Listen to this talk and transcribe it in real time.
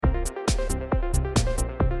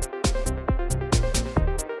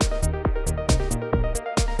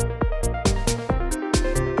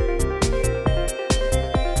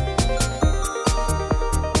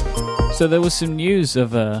So there was some news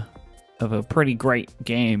of a pretty great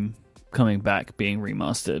game coming back, being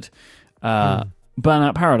remastered.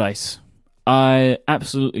 Burnout Paradise. I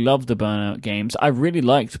absolutely love the Burnout games. I really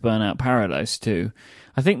liked Burnout Paradise too.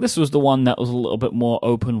 I think this was the one that was a little bit more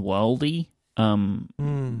open worldy, and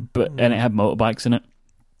it had motorbikes in it.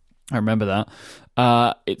 I remember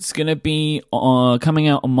that. It's going to be coming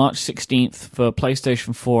out on March 16th for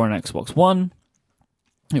PlayStation 4 and Xbox One.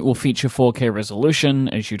 It will feature 4K resolution,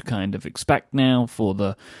 as you'd kind of expect now for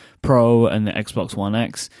the Pro and the Xbox One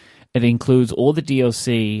X. It includes all the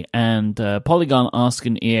DLC, and Polygon asked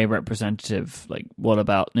an EA representative, like, what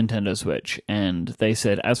about Nintendo Switch? And they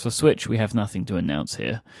said, as for Switch, we have nothing to announce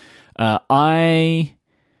here. I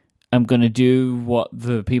am going to do what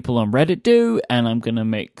the people on Reddit do, and I'm going to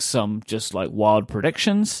make some just, like, wild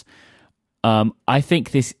predictions. I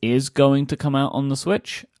think this is going to come out on the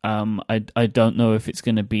Switch. I don't know if it's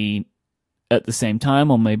going to be at the same time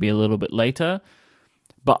or maybe a little bit later.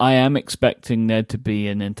 But I am expecting there to be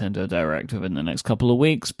a Nintendo Direct within the next couple of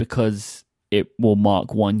weeks because it will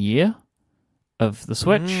mark 1 year of the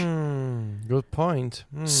Switch. Good point.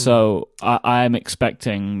 So I am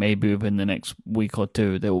expecting maybe within the next week or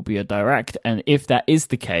two there will be a Direct. And if that is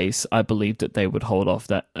the case, I believe that they would hold off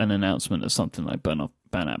an announcement of something like Burnout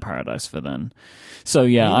Paradise for then. So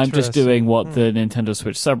yeah, I'm just doing what the Nintendo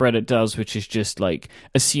Switch subreddit does, which is just like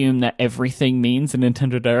assume that everything means a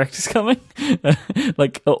Nintendo Direct is coming,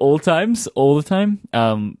 like at all times, all the time.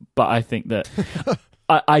 But I think that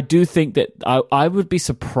I do think that I would be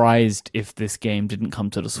surprised if this game didn't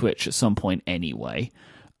come to the Switch at some point anyway,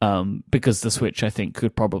 because the Switch I think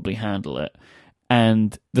could probably handle it.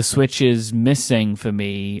 And the Switch is missing for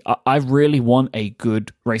me. I really want a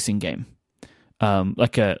good racing game.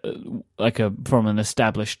 Like a from an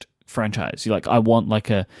established franchise. I want like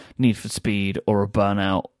a Need for Speed or a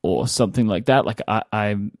Burnout or something like that. Like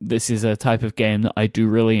this is a type of game that I do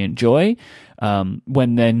really enjoy.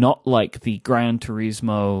 When they're not like the Gran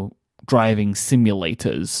Turismo driving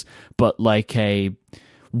simulators, but like a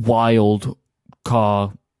wild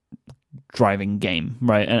car driving game,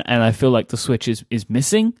 right? And I feel like the Switch is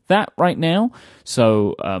missing that right now.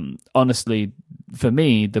 So honestly, for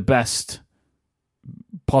me, the best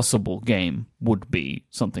possible game would be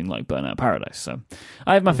something like Burnout Paradise. So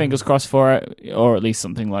I have my fingers crossed for it, or at least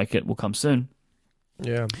something like it will come soon.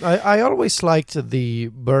 Yeah, I always liked the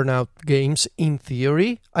Burnout games in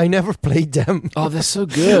theory. I never played them. Oh, they're so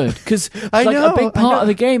good. Because a big part of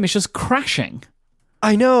the game is just crashing.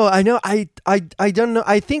 I know. I don't know.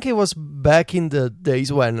 I think it was back in the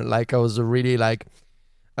days when I was really a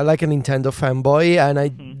Nintendo fanboy, and I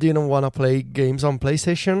didn't want to play games on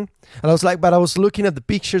PlayStation. And I was but I was looking at the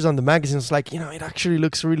pictures on the magazines, it actually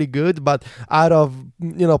looks really good, but out of,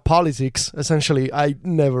 politics, essentially, I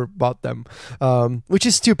never bought them, which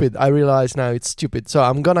is stupid. I realize now it's stupid. So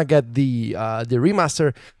I'm gonna get the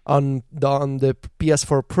remaster on the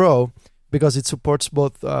PS4 Pro, because it supports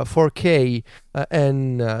both 4K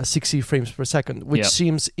and 60 frames per second, which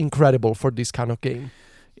seems incredible for this kind of game.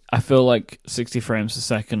 I feel like 60 frames a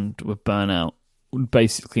second with Burnout would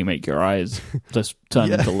basically make your eyes just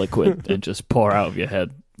turn into liquid and just pour out of your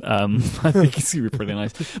head. I think it's going to be pretty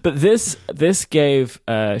nice. But this gave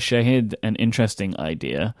Shahid an interesting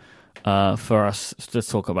idea for us to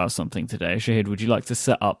talk about something today. Shahid, would you like to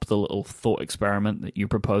set up the little thought experiment that you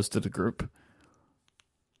proposed to the group?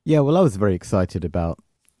 Yeah, well, I was very excited about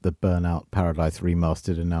the Burnout Paradise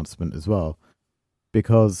Remastered announcement as well,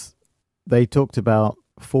 because they talked about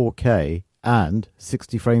 4K and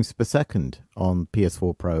 60 frames per second on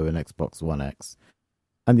PS4 Pro and Xbox One X.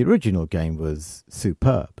 And the original game was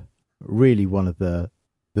superb. Really one of the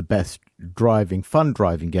best fun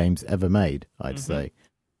driving games ever made, I'd say.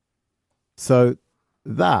 So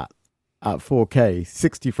that at 4K,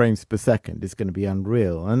 60 frames per second is going to be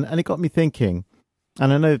unreal. And it got me thinking,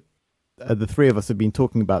 and I know the three of us have been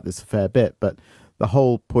talking about this a fair bit, but the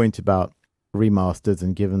whole point about remasters,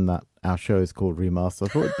 and given that our show is called Remaster, I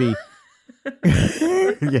thought it'd be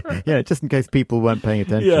yeah, just in case people weren't paying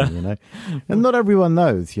attention, and not everyone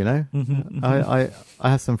knows, I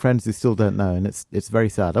have some friends who still don't know, and it's very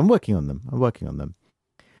sad. I'm working on them.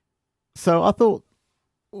 So I thought,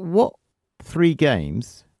 what 3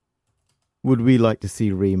 games would we like to see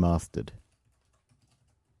remastered?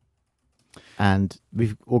 And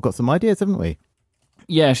we've all got some ideas, haven't we?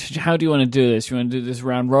 Yeah, how do you want to do this? You want to do this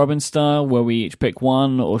round robin style where we each pick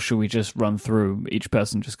one, or should we just run through each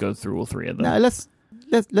person, just go through all 3 of them? No, let's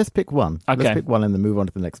pick one. Okay. Let's pick one and then move on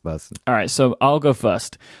to the next person. All right, so I'll go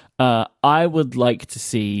first. I would like to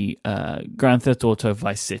see Grand Theft Auto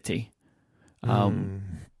Vice City.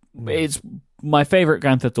 It's my favorite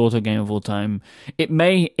Grand Theft Auto game of all time. It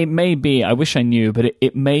may be, I wish I knew, but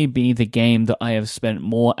it may be the game that I have spent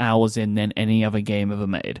more hours in than any other game ever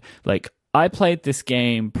made. Like, I played this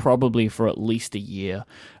game probably for at least a year,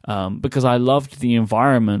 because I loved the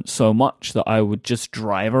environment so much that I would just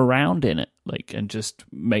drive around in it, like, and just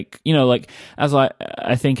make, like, as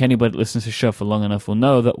I think anybody that listens to the show for long enough will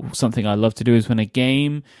know that something I love to do is when a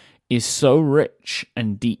game is so rich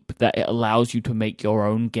and deep that it allows you to make your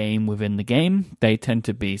own game within the game. They tend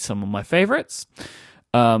to be some of my favorites.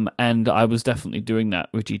 And I was definitely doing that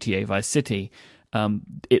with GTA Vice City.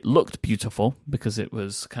 It looked beautiful because it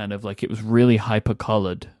was kind of like, it was really hyper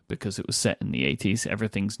colored because it was set in the 80s.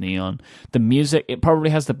 Everything's neon. The music, it probably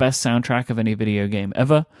has the best soundtrack of any video game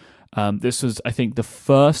ever. This was, I think, the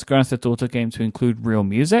first Grand Theft Auto game to include real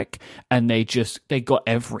music, and they got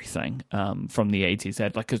everything from the 80s. They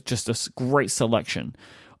had like just a great selection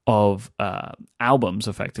of albums,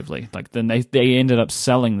 effectively. Like, then they ended up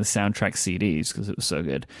selling the soundtrack CDs because it was so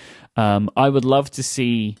good. I would love to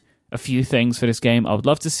see a few things for this game. I would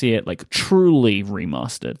love to see it like truly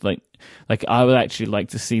remastered. Like I would actually like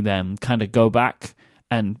to see them kind of go back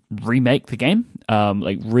and remake the game,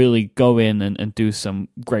 like really go in and do some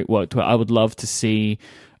great work to it. I would love to see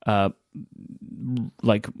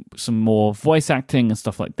like some more voice acting and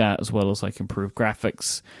stuff like that, as well as like improved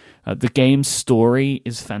graphics. The game's story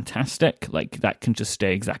is fantastic. Like, that can just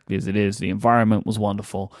stay exactly as it is. The environment was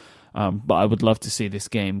wonderful. But I would love to see this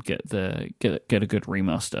game get a good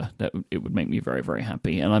remaster. It would make me very, very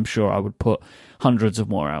happy, and I'm sure I would put hundreds of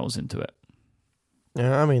more hours into it.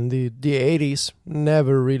 Yeah, I mean, the 80s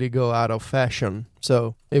never really go out of fashion,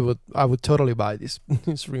 so I would totally buy this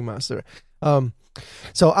remaster.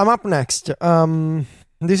 So I'm up next.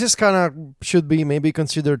 This is kind of, should be maybe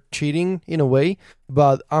considered cheating in a way,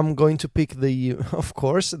 but I'm going to pick of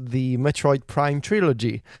course, the Metroid Prime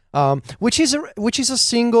trilogy, which is a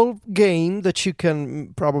single game that you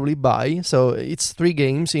can probably buy. So it's 3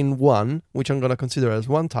 games in one, which I'm gonna consider as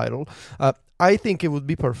one title. I think it would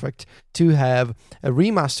be perfect to have a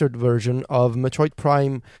remastered version of Metroid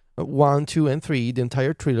Prime 1, 2, and 3, the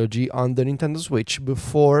entire trilogy, on the Nintendo Switch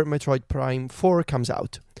before Metroid Prime 4 comes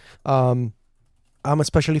out. I'm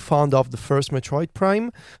especially fond of the first Metroid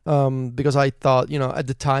Prime because I thought, at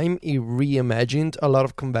the time, it reimagined a lot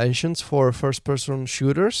of conventions for first-person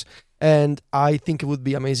shooters, and I think it would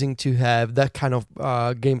be amazing to have that kind of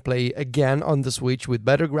gameplay again on the Switch with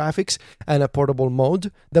better graphics and a portable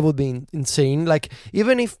mode. That would be insane. Like,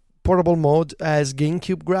 even if portable mode has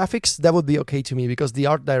GameCube graphics, that would be okay to me, because the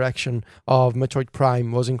art direction of Metroid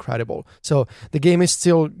Prime was incredible. So the game is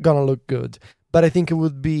still gonna look good. But I think it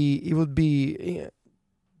would be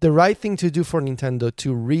the right thing to do for Nintendo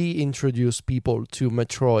to reintroduce people to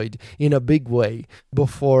Metroid in a big way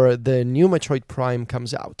before the new Metroid Prime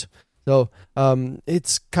comes out. So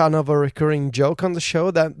it's kind of a recurring joke on the show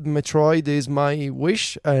that Metroid is my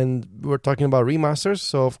wish, and we're talking about remasters.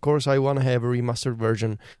 So of course I want to have a remastered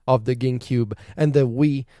version of the GameCube and the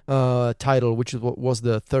Wii title, which was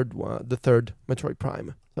the third Metroid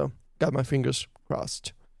Prime. So got my fingers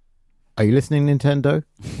crossed. Are you listening, Nintendo?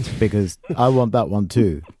 Because I want that one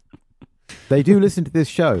too. They do listen to this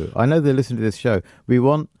show. I know they listen to this show. We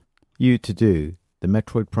want you to do the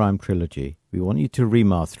Metroid Prime trilogy. We want you to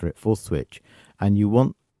remaster it for Switch, and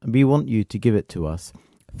we want you to give it to us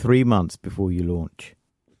 3 months before you launch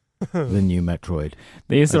the new Metroid.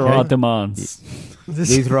 These are our demands.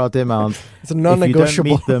 These are our demands. It's a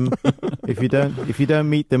non-negotiable. If you don't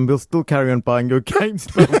meet them, we'll still carry on buying your games.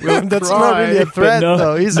 But that's not really a threat,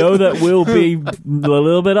 though, is it? Know that we'll be a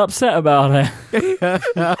little bit upset about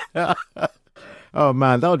it. Oh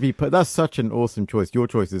man, that's such an awesome choice. Your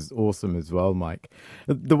choice is awesome as well, Mike.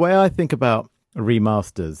 The way I think about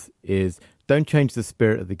remasters is, don't change the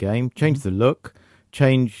spirit of the game, change the look,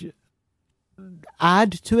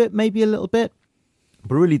 add to it maybe a little bit,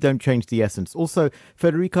 but really don't change the essence. Also,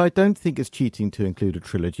 Federico, I don't think it's cheating to include a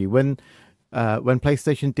trilogy. When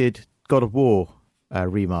PlayStation did God of War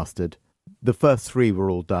remastered, the first 3 were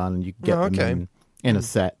all done, and you could get them in a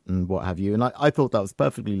set and what have you. And I thought that was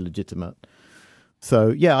perfectly legitimate. So,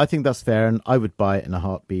 yeah, I think that's fair, and I would buy it in a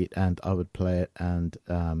heartbeat, and I would play it, and,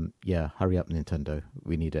 hurry up, Nintendo.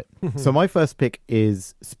 We need it. So my first pick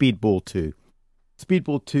is Speedball 2.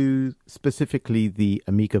 Speedball 2, specifically the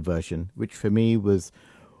Amiga version, which for me was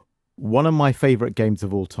one of my favorite games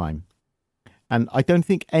of all time. And I don't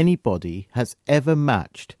think anybody has ever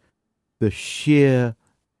matched the sheer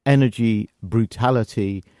energy,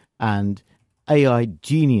 brutality, and AI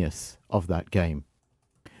genius of that game.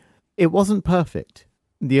 It wasn't perfect.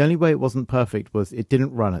 The only way it wasn't perfect was it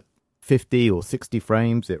didn't run at 50 or 60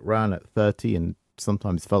 frames. It ran at 30 and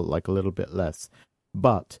sometimes felt like a little bit less.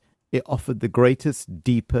 But it offered the greatest,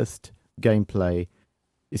 deepest gameplay,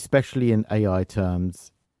 especially in AI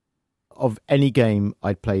terms, of any game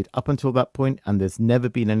I'd played up until that point, and there's never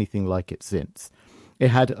been anything like it since. It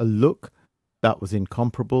had a look that was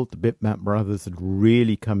incomparable. The Bitmap Brothers had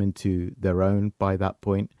really come into their own by that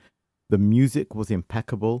point. The music was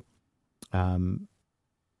impeccable.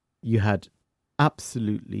 You had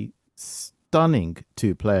absolutely stunning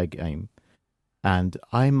two-player game. And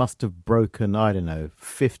I must have broken,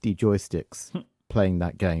 50 joysticks playing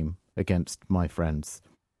that game against my friends.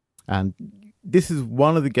 And this is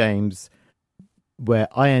one of the games where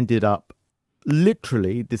I ended up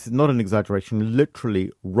literally, this is not an exaggeration,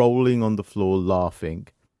 literally rolling on the floor laughing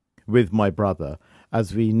with my brother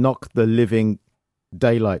as we knocked the living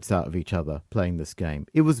daylights out of each other playing this game.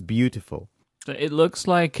 It was beautiful. It looks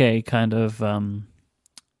like a kind of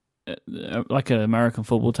like an American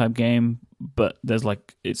football type game, but there's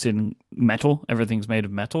it's in metal. Everything's made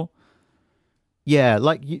of metal. Yeah,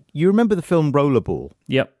 like you remember the film Rollerball?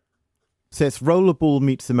 Yep. So it's Rollerball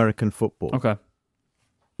meets American football. Okay.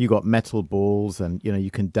 You got metal balls, and you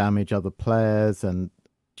can damage other players, and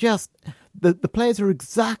just the players are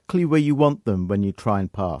exactly where you want them when you try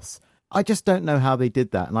and pass. I just don't know how they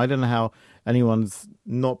did that, and I don't know how anyone's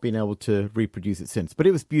not been able to reproduce it since. But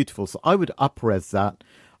it was beautiful, so I would up-res that.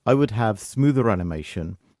 I would have smoother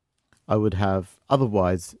animation. I would have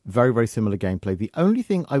otherwise very, very similar gameplay. The only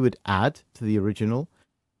thing I would add to the original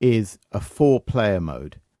is a 4-player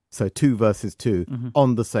mode. So 2 versus 2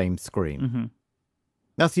 on the same screen. Mm-hmm.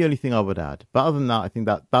 That's the only thing I would add. But other than that, I think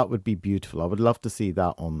that would be beautiful. I would love to see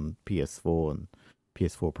that on PS4 and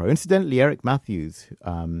PS4 Pro. Incidentally, Eric Matthews,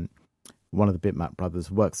 one of the Bitmap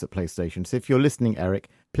brothers, works at PlayStation. So if you're listening, Eric,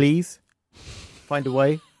 please find a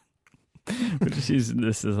way. This is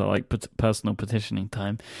like personal petitioning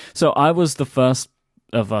time. So I was the first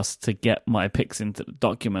of us to get my picks into the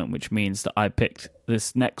document, which means that I picked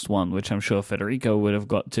this next one, which I'm sure Federico would have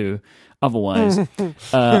got to otherwise.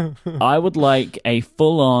 I would like a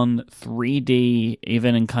full-on 3D,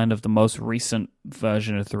 even in kind of the most recent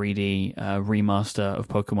version of 3D, remaster of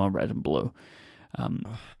Pokemon Red and Blue.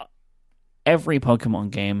 Every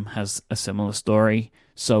Pokemon game has a similar story,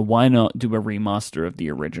 so why not do a remaster of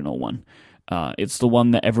the original one? It's the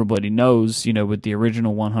one that everybody knows, with the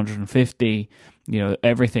original 150,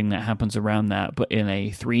 everything that happens around that, but in a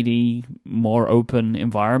 3D, more open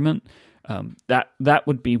environment. That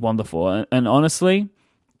would be wonderful. And honestly,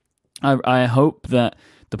 I hope that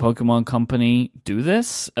the Pokemon Company do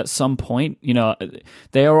this at some point.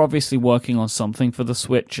 They are obviously working on something for the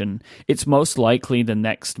Switch, and it's most likely the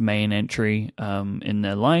next main entry in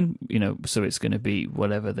their line. So it's going to be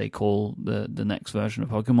whatever they call the next version of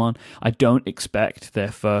Pokemon. I don't expect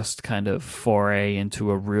their first kind of foray into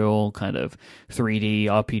a real kind of 3D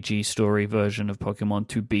RPG story version of Pokemon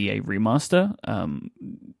to be a remaster.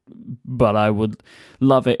 But I would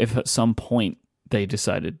love it if at some point they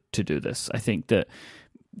decided to do this. I think that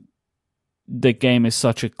the game is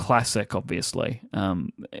such a classic, obviously,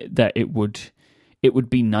 that it would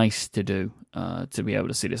be nice to do, to be able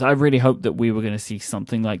to see this. I really hope that we were going to see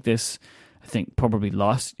something like this. I think probably it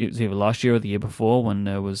was either last year or the year before, when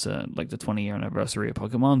there was like the 20-year anniversary of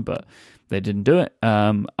Pokemon, but they didn't do it.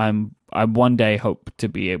 I one day hope to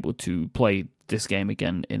be able to play this game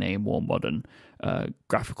again in a more modern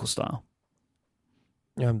graphical style.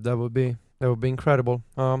 Yeah, that would be incredible.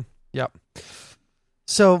 Yeah.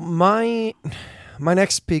 So my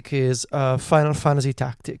next pick is Final Fantasy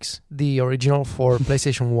Tactics, the original for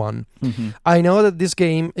PlayStation 1. Mm-hmm. I know that this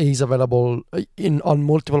game is available on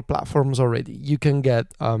multiple platforms already. You can get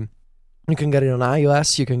it on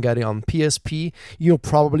iOS, you can get it on PSP, you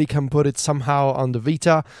probably can put it somehow on the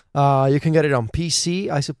Vita, you can get it on PC,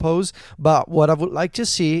 I suppose. But what I would like to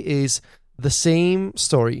see is the same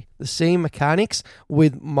story, the same mechanics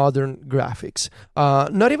with modern graphics.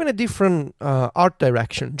 Not even a different art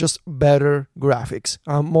direction, just better graphics,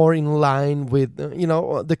 more in line with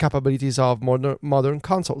the capabilities of modern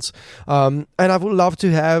consoles. And I would love to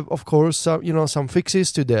have, of course, some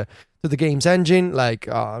fixes to the game's engine, like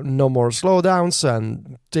no more slowdowns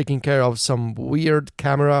and taking care of some weird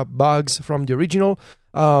camera bugs from the original.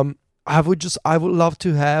 I would love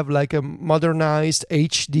to have like a modernized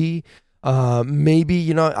HD.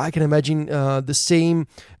 Maybe I can imagine the same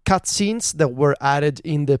cutscenes that were added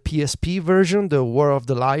in the PSP version, the War of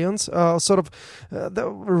the Lions, sort of the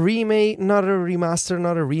remake, not a remaster,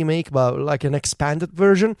 not a remake, but like an expanded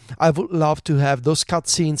version. I would love to have those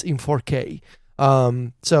cutscenes in 4K.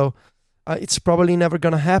 So it's probably never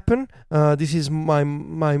gonna happen. This is my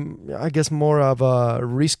I guess more of a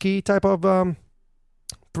risky type of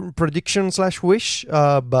prediction / wish,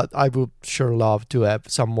 but I would sure love to have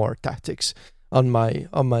some more tactics on my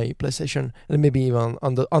PlayStation, and maybe even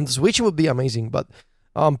on the Switch would be amazing, but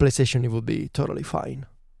on PlayStation it would be totally fine.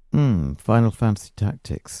 Final Fantasy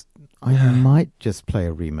Tactics. I might just play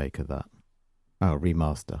a remake of that. Oh,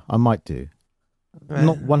 remaster. I might do.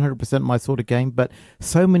 Not 100% my sort of game, but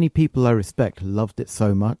so many people I respect loved it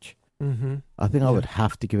so much. Mm-hmm. I think I would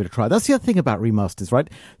have to give it a try. That's the other thing about remasters, right?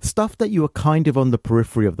 Stuff that you were kind of on the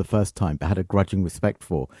periphery of the first time, but had a grudging respect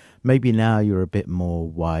for. Maybe now you're a bit more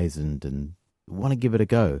wizened and want to give it a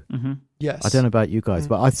go. Mm-hmm. Yes. I don't know about you guys,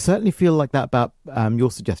 but I certainly feel like that about your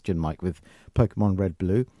suggestion, Mike, with Pokemon Red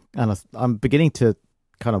Blue. And I'm beginning to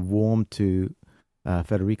kind of warm to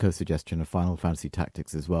Federico's suggestion of Final Fantasy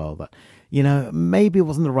Tactics as well. That, maybe it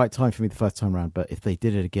wasn't the right time for me the first time around, but if they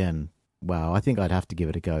did it again, wow, I think I'd have to give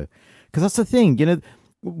it a go. Because that's the thing,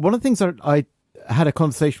 one of the things that I had a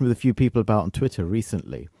conversation with a few people about on Twitter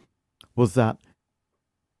recently was that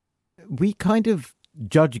we kind of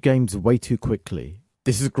judge games way too quickly.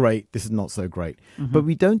 This is great, this is not so great. Mm-hmm. But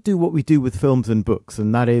we don't do what we do with films and books,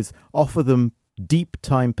 and that is offer them deep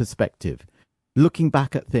time perspective. Looking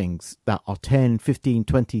back at things that are 10, 15,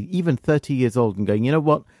 20, even 30 years old and going, you know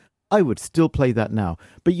what? I would still play that now.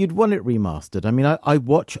 But you'd want it remastered. I mean, I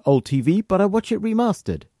watch old TV, but I watch it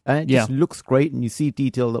remastered. And it just looks great and you see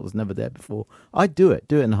detail that was never there before. I'd do it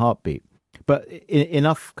in a heartbeat. But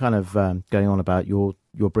enough kind of going on about your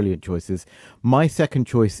brilliant choices. My second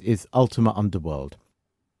choice is Ultima Underworld.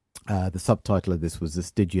 The subtitle of this was The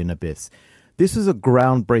Stygian Abyss. This was a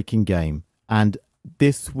groundbreaking game. And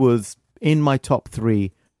this was in my top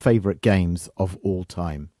 3 favorite games of all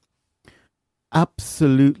time.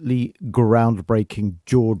 Absolutely groundbreaking,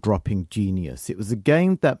 jaw-dropping genius. It was a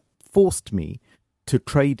game that forced me to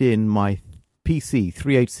trade in my PC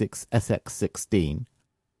 386 SX16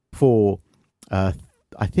 for, I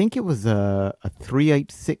think it was a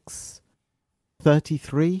 386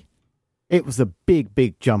 33. It was a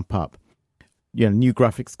big jump up. New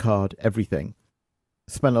graphics card, everything.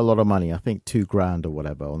 Spent a lot of money, I think $2,000 or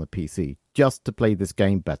whatever on the PC, just to play this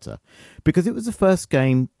game better. Because it was the first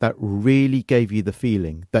game that really gave you the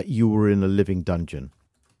feeling that you were in a living dungeon.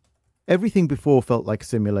 Everything before felt like a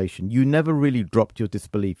simulation. You never really dropped your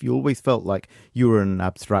disbelief. You always felt like you were in an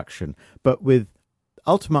abstraction. But with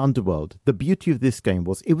Ultima Underworld, the beauty of this game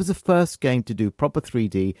was it was the first game to do proper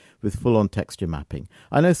 3D with full-on texture mapping.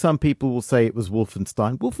 I know some people will say it was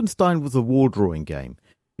Wolfenstein. Wolfenstein was a wall drawing game.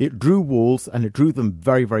 It drew walls and it drew them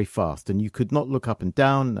very, very fast, and you could not look up and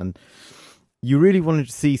down, and you really wanted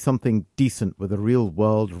to see something decent with a real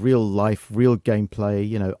world, real life, real gameplay,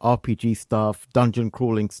 RPG stuff, dungeon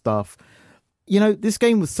crawling stuff. This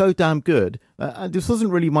game was so damn good. This wasn't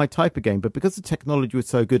really my type of game, but because the technology was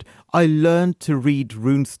so good, I learned to read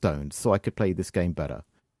runestones so I could play this game better.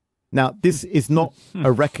 Now, this is not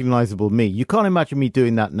a recognizable me. You can't imagine me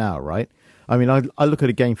doing that now, right? I mean, I look at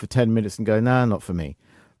a game for 10 minutes and go, nah, not for me.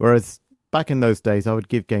 Whereas back in those days, I would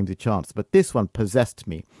give games a chance. But this one possessed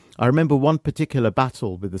me. I remember one particular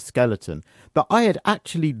battle with a skeleton that I had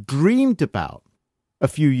actually dreamed about a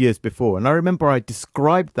few years before. And I remember I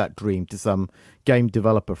described that dream to some game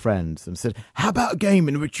developer friends and said, how about a game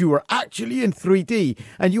in which you were actually in 3D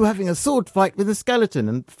and you having a sword fight with a skeleton?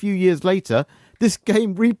 And a few years later, this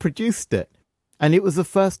game reproduced it. And it was the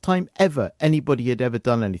first time ever anybody had ever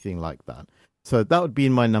done anything like that. So that would be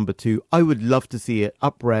in my number 2. I would love to see it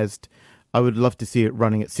up-resed. I would love to see it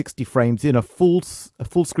running at 60 frames in a full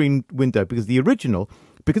screen window, because the original,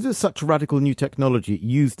 because it was such a radical new technology, it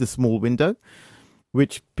used a small window,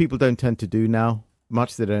 which people don't tend to do now.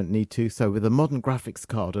 Much they don't need to. So with a modern graphics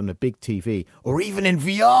card and a big TV, or even in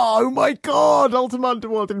VR, oh my God, Ultima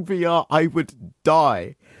Underworld in VR, I would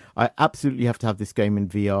die. I absolutely have to have this game in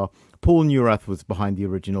VR. Paul Neurath was behind the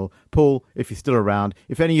original. Paul, if you're still around,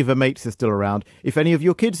 if any of your mates are still around, if any of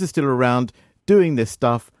your kids are still around doing this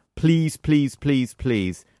stuff, please, please, please,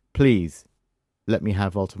 please, please let me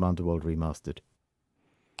have Ultima Underworld remastered.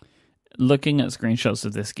 Looking at screenshots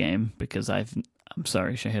of this game, because I'm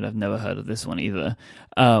sorry, Shahid, I've never heard of this one either.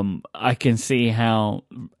 I can see how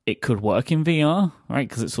it could work in VR, right?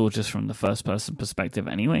 Because it's all just from the first-person perspective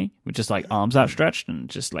anyway, with just like arms outstretched and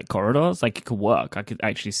just like corridors. Like, it could work. I could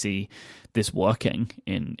actually see this working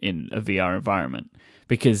in a VR environment.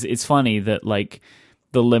 Because it's funny that like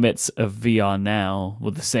the limits of VR now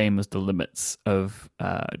were the same as the limits of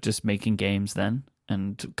just making games then,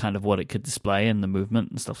 and kind of what it could display and the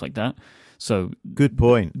movement and stuff like that. So good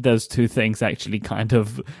point. Those two things actually kind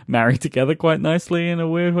of marry together quite nicely in a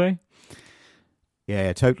weird way.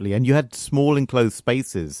 Yeah, totally. And you had small enclosed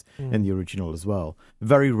spaces in the original as well.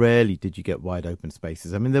 Very rarely did you get wide open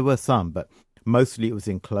spaces. I mean, there were some, but Mostly it was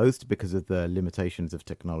enclosed because of the limitations of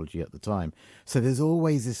technology at the time. So there's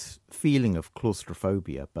always this feeling of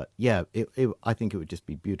claustrophobia. But yeah, I think it would just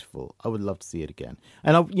be beautiful. I would love to see it again.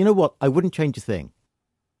 And you know what? I wouldn't change a thing.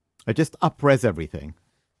 I just up-res everything.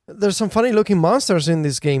 There's some funny looking monsters in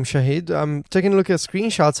this game, Shahid. I'm taking a look at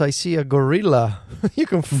screenshots. I see a gorilla. You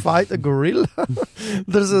can fight a gorilla.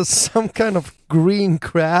 There's some kind of green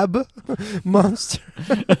crab monster.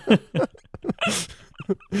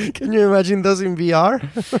 Can you imagine those in VR?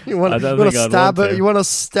 You want to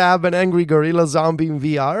stab an angry gorilla zombie in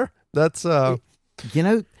VR? That's you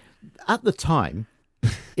know, at the time,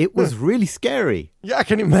 it was really scary. Yeah, I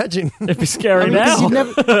can imagine. It'd be scary now.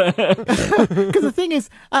 Because the thing is,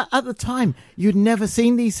 at the time, you'd never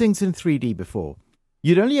seen these things in 3D before.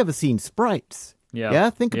 You'd only ever seen sprites. Yeah,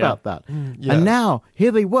 think about that. Yeah. And now,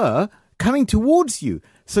 here they were, coming towards you.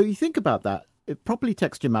 So you think about that. Properly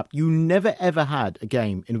texture mapped, you never ever had a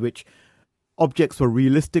game in which objects were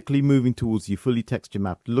realistically moving towards you, fully texture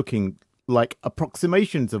mapped, looking like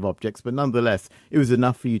approximations of objects, but nonetheless, it was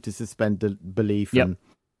enough for you to suspend belief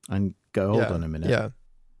and go, hold on a minute. Yeah.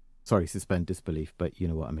 Sorry, suspend disbelief, but you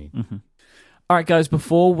know what I mean. Mm-hmm. All right, guys,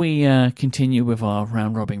 before we continue with our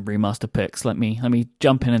round-robin remaster picks, let me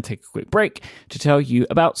jump in and take a quick break to tell you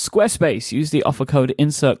about Squarespace. Use the offer code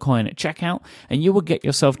InsertCoin at checkout, and you will get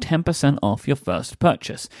yourself 10% off your first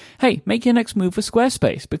purchase. Hey, make your next move with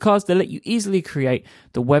Squarespace, because they let you easily create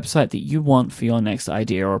the website that you want for your next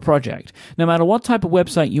idea or project. No matter what type of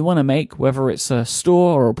website you want to make, whether it's a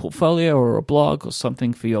store or a portfolio or a blog or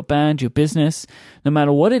something for your band, your business, no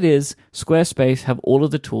matter what it is, Squarespace have all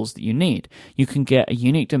of the tools that you need. You can get a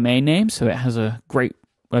unique domain name, so it has a great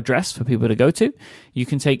address for people to go to. You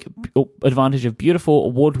can take advantage of beautiful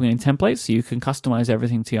award-winning templates, so you can customize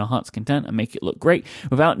everything to your heart's content and make it look great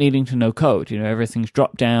without needing to know code. You know, everything's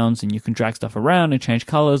drop downs and you can drag stuff around and change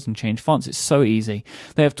colors and change fonts. It's so easy.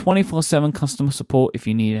 They have 24/7 customer support if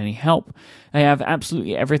you need any help. They have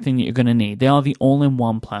absolutely everything that you're going to need. They are the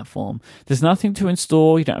all-in-one platform. There's nothing to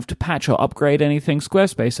install. You don't have to patch or upgrade anything.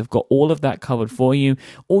 Squarespace have got all of that covered for you.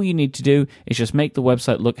 All you need to do is just make the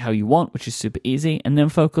website look how you want, which is super easy, and then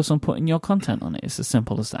focus on putting your content on it. It's as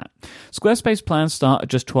simple as that. Squarespace plans start at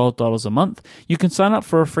just $12 a month. You can sign up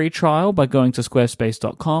for a free trial by going to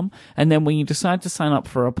squarespace.com, and then when you decide to sign up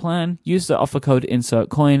for a plan, use the offer code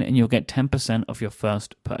InsertCoin and you'll get 10% off your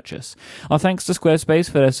first purchase. Our thanks to Squarespace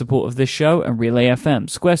for their support of this show and Relay FM.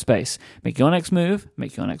 Squarespace, make your next move,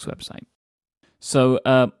 make your next website. So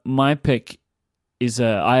my pick is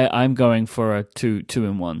I'm going for a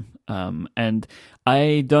two-in-one. And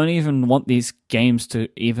I don't even want these games to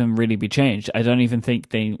even really be changed. I don't even think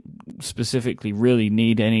they specifically really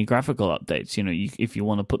need any graphical updates. You know, if you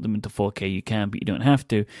want to put them into 4K, you can, but you don't have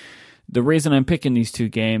to. The reason I'm picking these two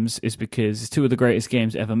games is because it's two of the greatest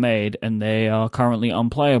games ever made, and they are currently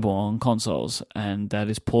unplayable on consoles, and that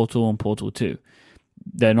is Portal and Portal 2.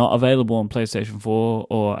 They're not available on PlayStation 4,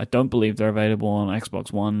 or I don't believe they're available on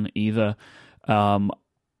Xbox One either.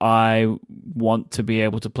 I want to be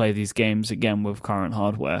able to play these games again with current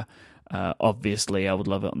hardware. Obviously, I would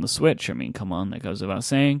love it on the Switch. I mean, come on, that goes without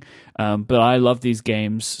saying. But I love these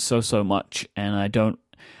games so much, and I don't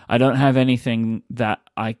have anything that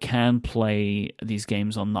I can play these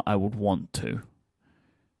games on that I would want to.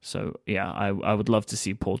 So, yeah, I would love to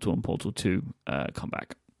see Portal and Portal 2 come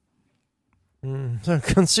back. So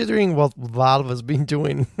considering what Valve has been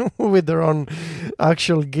doing with their own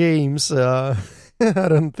actual games, I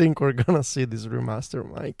don't think we're gonna see this remaster,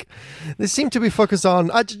 Mike. They seem to be focused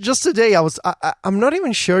on. Just today, I'm not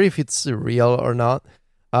even sure if it's real or not.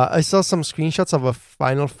 I saw some screenshots of a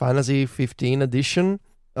Final Fantasy 15 edition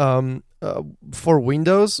for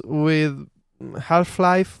Windows with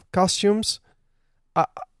Half-Life costumes. I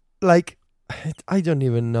don't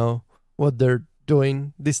even know what they're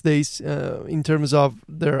doing these days in terms of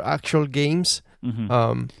their actual games.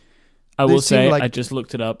 Mm-hmm. I will say, I just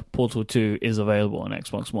looked it up. Portal 2 is available on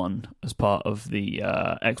Xbox One as part of the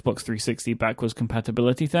Xbox 360 backwards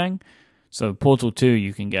compatibility thing. So Portal 2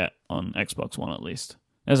 you can get on Xbox One at least.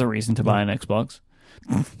 There's a reason to buy an Xbox.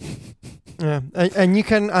 Yeah, and you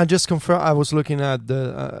can just confirm. I was looking at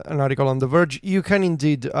an article on The Verge. You can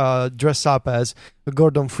indeed dress up as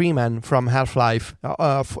Gordon Freeman from Half-Life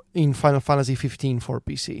in Final Fantasy 15 for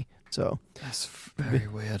PC. So that's very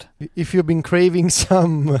weird. If you've been craving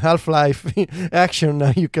some Half-Life action,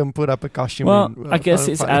 you can put up a costume. Well, I guess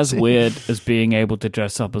it's as weird as being able to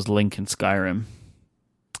dress up as Link in Skyrim.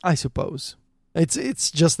 I suppose it's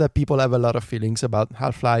just that people have a lot of feelings about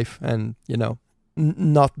Half-Life, and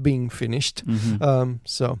not being finished.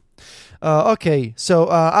 Mm-hmm. Okay. So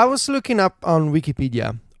I was looking up on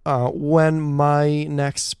Wikipedia when my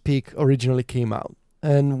next pick originally came out.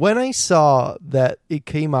 And when I saw that it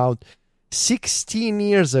came out 16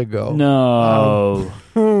 years ago. No.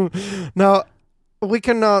 Now, we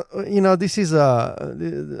cannot, this is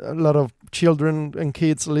a lot of children and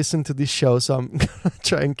kids listen to this show, so I'm going to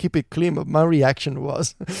try and keep it clean. But my reaction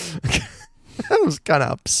was, I was kind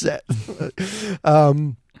of upset.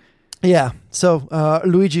 Yeah, so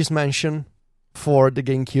Luigi's Mansion for the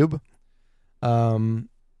GameCube.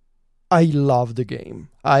 I love the game.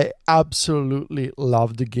 I absolutely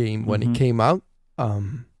loved the game when it came out.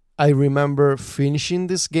 I remember finishing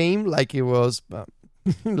this game like it was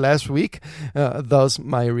last week. That's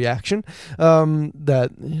my reaction.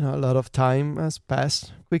 That a lot of time has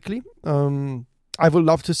passed quickly. I would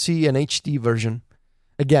love to see an HD version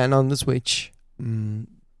again on the Switch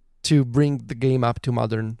to bring the game up to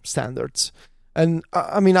modern standards. And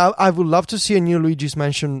I would love to see a new Luigi's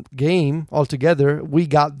Mansion game altogether. We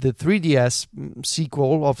got the 3DS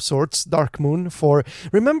sequel of sorts, Dark Moon.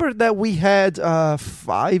 Remember that we had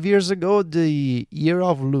 5 years ago the Year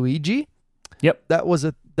of Luigi? Yep, that was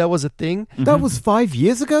a thing. That was 5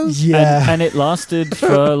 years ago. Yeah, and it lasted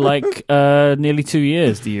for like nearly 2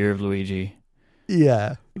 years. The Year of Luigi.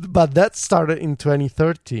 Yeah, but that started in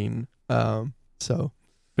 2013. So.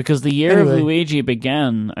 Because the Year of Luigi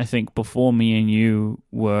began, I think, before me and you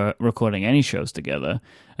were recording any shows together.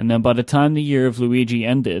 And then by the time the Year of Luigi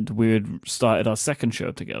ended, we had started our second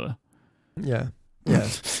show together. Yeah.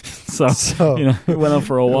 so it went on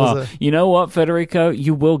for a while. You know what, Federico?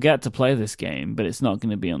 You will get to play this game, but it's not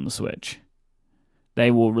going to be on the Switch. They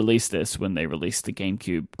will release this when they release the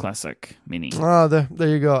GameCube Classic Mini. Oh, there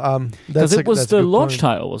you go. Because it was the launch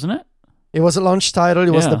title, wasn't it? It was a launch title.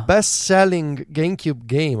 It was the best-selling GameCube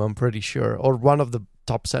game, I'm pretty sure, or one of the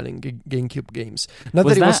top-selling GameCube games. Not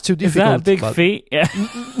that it was too difficult. Is that a big feat? Yeah.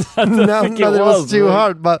 No, not that it was too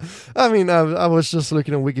hard. But I was just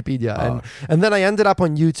looking at Wikipedia, and then I ended up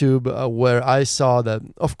on YouTube where I saw that,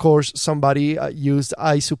 of course, somebody used,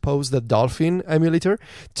 I suppose, the Dolphin emulator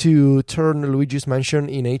to turn Luigi's Mansion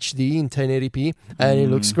in HD in 1080p, and it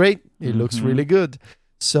looks great. It looks really good.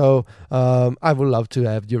 So I would love to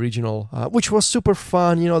have the original, which was super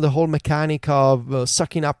fun. The whole mechanic of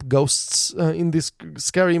sucking up ghosts in this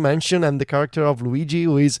scary mansion, and the character of Luigi,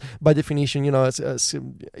 who is by definition, a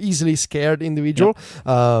easily scared individual.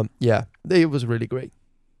 Yep. It was really great.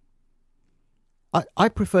 I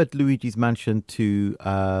preferred Luigi's Mansion to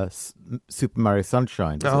Super Mario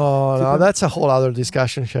Sunshine. No, that's a whole other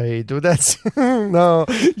discussion, Shahid. That's no,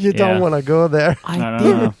 you don't want to go there.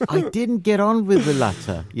 I didn't get on with the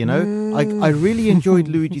latter. I really enjoyed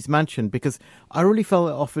Luigi's Mansion because I really felt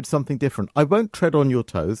it offered something different. I won't tread on your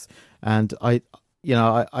toes, and I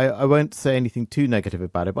won't say anything too negative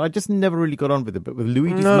about it. But I just never really got on with it. But with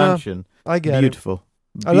Luigi's Mansion, I get beautiful,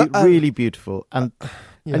 really beautiful, and.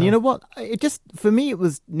 Yeah. And you know what? It just, for me, it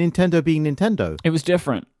was Nintendo being Nintendo. It was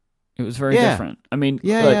different. It was very different. I mean,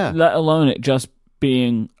 let alone it just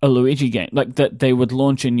being a Luigi game. Like that they would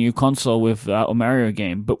launch a new console without a Mario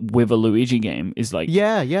game, but with a Luigi game is like...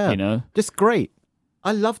 Yeah. Just great.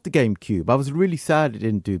 I loved the GameCube. I was really sad it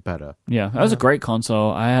didn't do better. Yeah, that was a great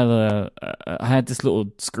console. I had this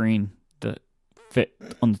little screen that fit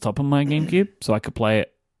on the top of my GameCube, so I could play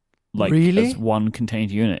it like as one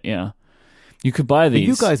contained unit, yeah. You could buy these. But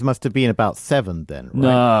you guys must have been about 7 then,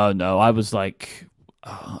 right? No. I was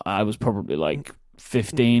probably like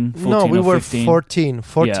 15, 14 No, we or were 15.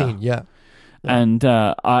 14, yeah. And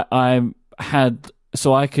I had...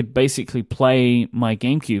 So I could basically play my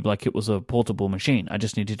GameCube like it was a portable machine. I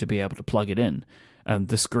just needed to be able to plug it in. And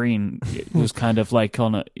the screen was kind of like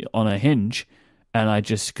on a hinge. And I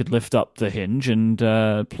just could lift up the hinge and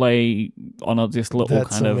play on this little That's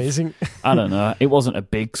kind amazing. of... I don't know. It wasn't a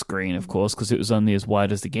big screen, of course, because it was only as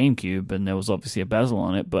wide as the GameCube, and there was obviously a bezel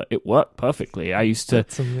on it, but it worked perfectly. I used to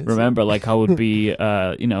remember, like, I would be,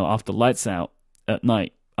 after lights out at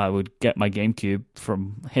night, I would get my GameCube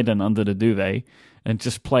from hidden under the duvet and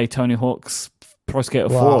just play Tony Hawk's Pro Skater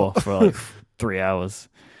 4 for like 3 hours.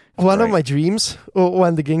 One of my dreams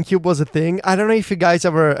when the GameCube was a thing, I don't know if you guys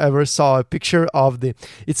ever saw a picture of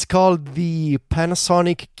it's called the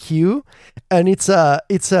Panasonic Q, and it's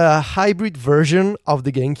a hybrid version of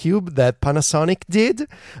the GameCube that Panasonic did,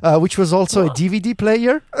 which was also a DVD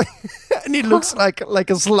player, and it looks like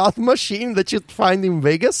a slot machine that you'd find in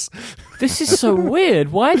Vegas. This is so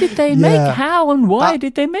weird. Why did they make... How and why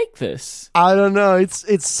did they make this? I don't know.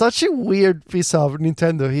 It's such a weird piece of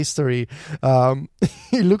Nintendo history.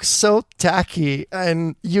 It looks so tacky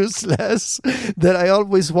and useless that I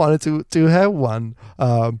always wanted to have one.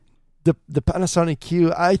 the Panasonic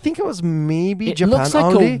Q. I think it was maybe It Japan looks like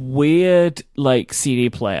only. a weird like CD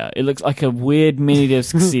player. It looks like a weird mini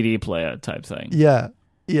disc CD player type thing. Yeah.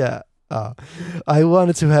 I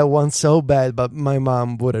wanted to have one so bad, but my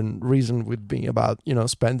mom wouldn't reason with me about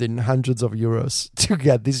spending hundreds of euros to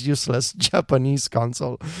get this useless Japanese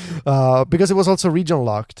console, because it was also region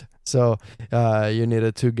locked. So you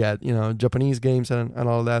needed to get Japanese games and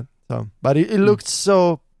all that. So, but it looked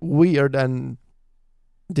so weird and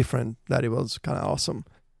different that it was kind of awesome.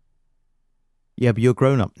 Yeah, but you're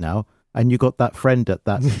grown up now, and you got that friend at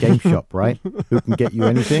that game shop, right? Who can get you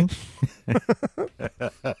anything?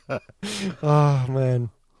 Oh man,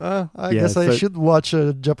 I guess I should watch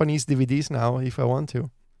Japanese DVDs now if I want to.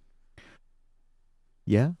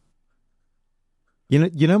 Yeah.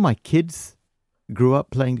 You know, my kids grew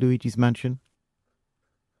up playing Luigi's Mansion.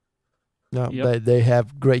 No, Yep. they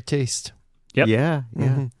have great taste. Yep. Yeah.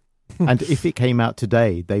 Mhm. And if it came out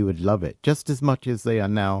today, they would love it just as much as they are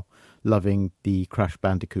now loving the Crash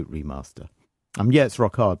Bandicoot remaster. Yeah, it's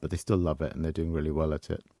rock hard, but they still love it, and they're doing really well at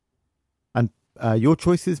it. And your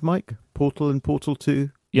choices, Mike? Portal and Portal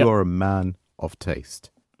 2? Yep. You're a man of taste.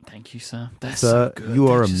 Thank you, sir. They're Sir, so good. you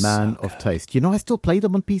are They're a just man so of good. taste. You know, I still play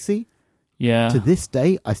them on PC. Yeah. To this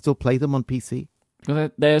day, I still play them on PC. Well,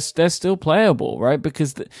 they're still playable, right?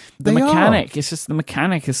 Because the They mechanic, it's just the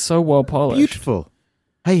mechanic is so well polished. Beautiful.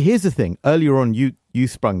 Hey, here's the thing. Earlier on, you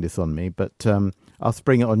sprung this on me, but I'll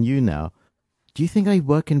spring it on you now. Do you think I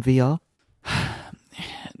work in VR?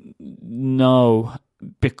 No,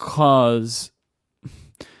 because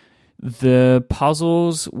the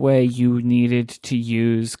puzzles where you needed to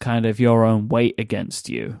use kind of your own weight against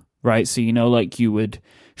you, right? So, like you would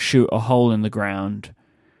shoot a hole in the ground,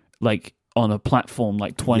 like on a platform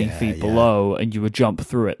like 20 feet below, and you would jump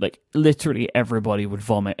through it. Like literally everybody would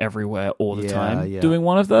vomit everywhere all the time doing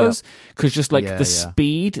one of those, because just like the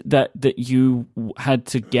speed that you had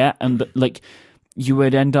to get, and like you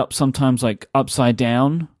would end up sometimes like upside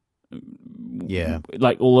down. Yeah.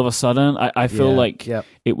 Like all of a sudden, I feel like Yep.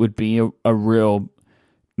 it would be a real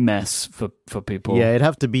mess for people. Yeah, it'd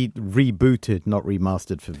have to be rebooted, not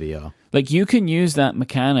remastered for VR. Like you can use that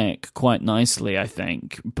mechanic quite nicely, I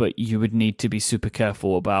think, but you would need to be super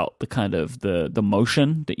careful about the kind of the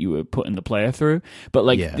motion that you would put in the player through. But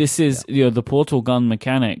like this is the portal gun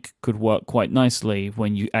mechanic could work quite nicely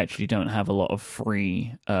when you actually don't have a lot of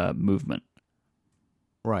free movement.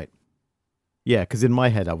 Right. Yeah, because in my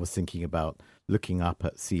head I was thinking about looking up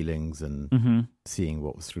at ceilings and seeing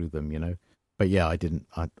what was through them, But yeah, I didn't.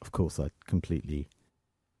 Of course, I completely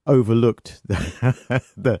overlooked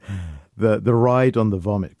the ride on the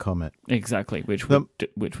Vomit Comet. Exactly, which would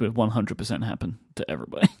 100% happen to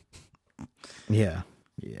everybody. Yeah.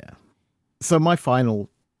 So my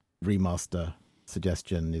final remaster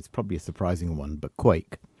suggestion is probably a surprising one, but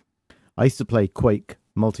Quake. I used to play Quake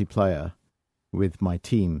multiplayer with my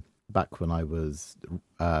team back when I was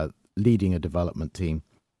leading a development team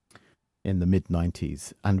in the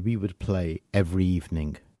mid-90s, and we would play every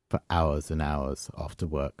evening for hours and hours after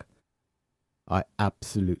work. I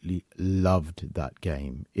absolutely loved that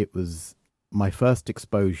game. It was my first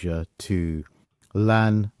exposure to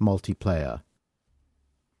LAN multiplayer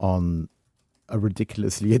on a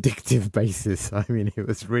ridiculously addictive basis. I mean, it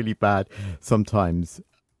was really bad. Sometimes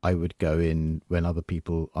I would go in when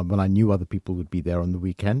I knew other people would be there on the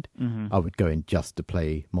weekend. I would go in just to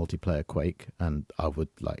play multiplayer Quake, and I would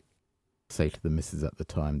say to the missus at the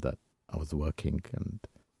time that I was working, and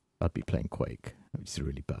I'd be playing Quake, which is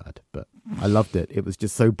really bad, but I loved it. It was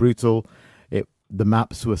just so brutal. The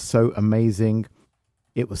maps were so amazing.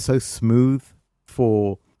 It was so smooth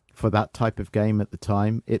for that type of game at the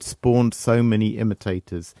time. It spawned so many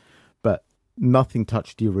imitators, but nothing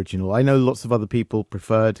touched the original. I know lots of other people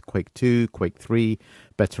preferred Quake 2, Quake 3,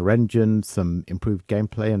 better engine, some improved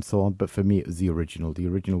gameplay and so on, but for me it was the original. The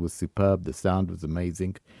original was superb. The sound was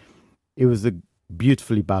amazing. It was a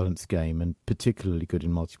beautifully balanced game and particularly good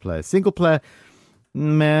in multiplayer. Single player,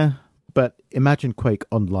 meh, but imagine Quake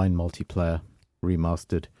Online multiplayer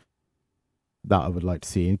remastered. That I would like to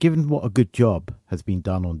see. And given what a good job has been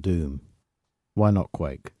done on Doom, why not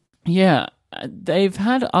Quake? Yeah, they've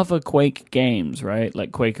had other Quake games, right?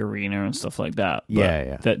 Like Quake Arena and stuff like that.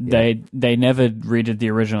 But they never redid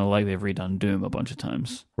the original like they've redone Doom a bunch of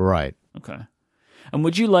times. Right. Okay. And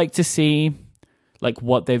would you like to see like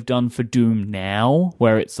what they've done for Doom now,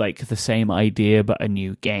 where it's like the same idea but a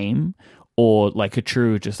new game, or like a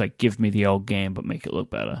true just like give me the old game but make it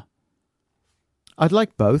look better? I'd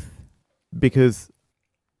like both, because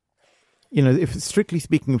if strictly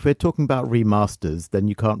speaking, if we're talking about remasters, then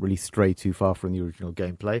you can't really stray too far from the original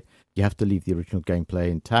gameplay. You have to leave the original gameplay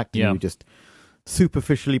intact. And you just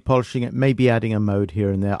superficially polishing it, maybe adding a mode here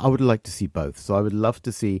and there. I would like to see both. So I would love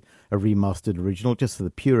to see a remastered original just for the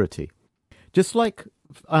purity. Just like,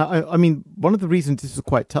 I mean, one of the reasons this was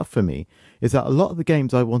quite tough for me is that a lot of the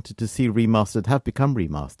games I wanted to see remastered have become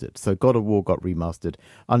remastered. So God of War got remastered,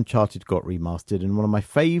 Uncharted got remastered, and one of my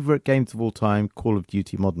favorite games of all time, Call of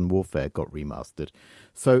Duty Modern Warfare, got remastered.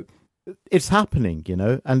 So it's happening, you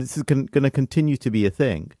know, and it's going to continue to be a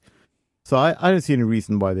thing. So I don't see any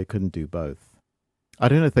reason why they couldn't do both. I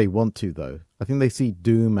don't know if they want to, though. I think they see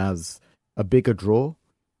Doom as a bigger draw,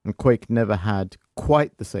 and Quake never had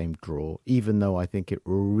quite the same draw, even though I think it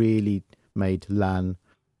really made LAN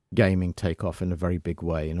gaming take off in a very big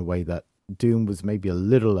way, in a way that Doom was maybe a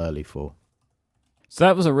little early for. So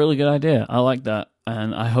that was a really good idea. I like that.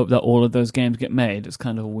 And I hope that all of those games get made. It's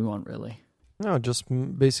kind of all we want, really. No, just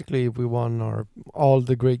basically we want all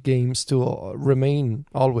the great games to remain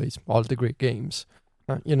always all the great games.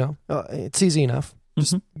 It's easy enough.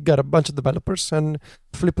 Just got a bunch of developers and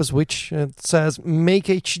flip a switch. It says make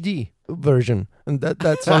HD version, and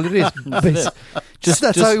that's all it is.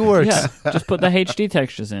 That's how it works. Yeah, just put the HD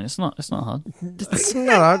textures in. It's not hard. It's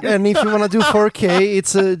not. And if you want to do 4K,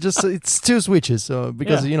 it's two switches. So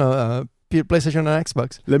because PlayStation and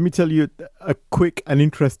Xbox. Let me tell you a quick and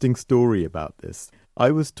interesting story about this.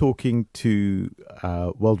 I was talking to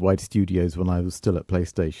Worldwide Studios when I was still at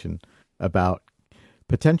PlayStation about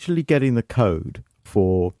potentially getting the code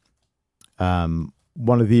for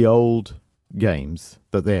one of the old games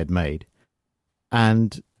that they had made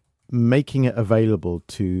and making it available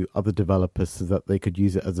to other developers so that they could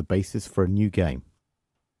use it as a basis for a new game.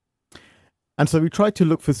 And so we tried to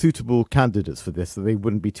look for suitable candidates for this so they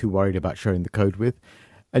wouldn't be too worried about sharing the code with.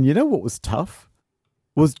 And you know what was tough?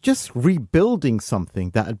 Was just rebuilding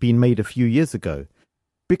something that had been made a few years ago.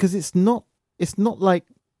 Because it's not like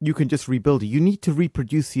you can just rebuild it. You need to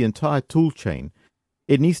reproduce the entire tool chain.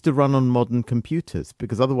 It needs to run on modern computers,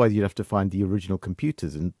 because otherwise you'd have to find the original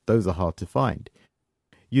computers, and those are hard to find.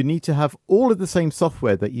 You need to have all of the same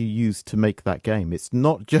software that you use to make that game. It's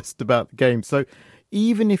not just about the game. So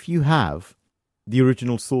even if you have the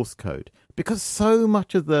original source code, because so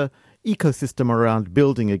much of the ecosystem around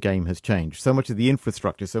building a game has changed, so much of the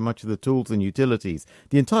infrastructure, so much of the tools and utilities,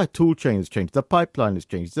 the entire tool chain has changed, the pipeline has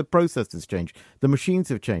changed, the process has changed, the machines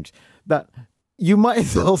have changed, that you might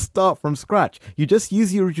as well start from scratch. You just use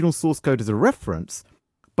the original source code as a reference,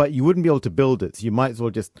 but you wouldn't be able to build it, so you might as well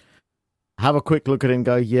just have a quick look at it and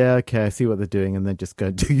go, yeah, okay, I see what they're doing, and then just go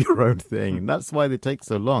do your own thing. And that's why they take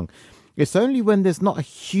so long. It's only when there's not a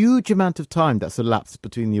huge amount of time that's elapsed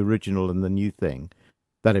between the original and the new thing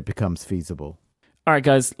that it becomes feasible. All right,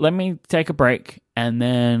 guys, let me take a break, and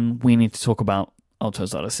then we need to talk about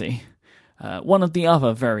Alto's Odyssey. One of the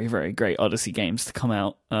other very, very great Odyssey games to come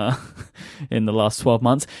out in the last 12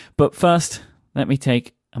 months. But first, let me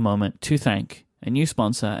take a moment to thank a new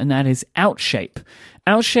sponsor, and that is Outshape.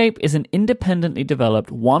 Outshape is an independently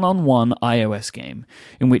developed one-on-one iOS game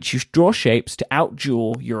in which you draw shapes to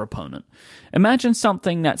outduel your opponent. Imagine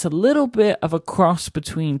something that's a little bit of a cross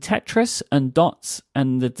between Tetris and Dots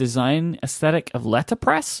and the design aesthetic of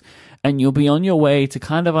letterpress, and you'll be on your way to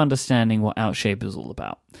kind of understanding what Outshape is all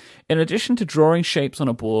about. In addition to drawing shapes on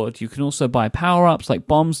a board, you can also buy power-ups like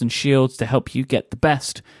bombs and shields to help you get the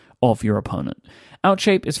best of your opponent.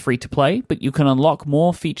 Outshape is free to play, but you can unlock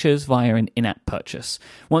more features via an in-app purchase.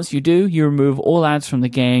 Once you do, you remove all ads from the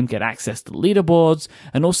game, get access to leaderboards,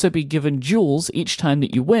 and also be given jewels each time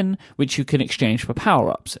that you win, which you can exchange for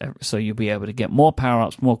power-ups. So you'll be able to get more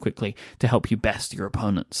power-ups more quickly to help you best your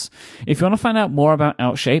opponents. If you want to find out more about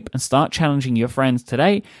Outshape and start challenging your friends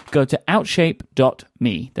today, go to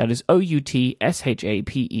outshape.me. That is outshape.me.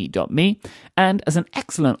 And as an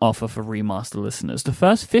excellent offer for Remaster listeners, the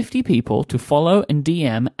first 50 people to follow and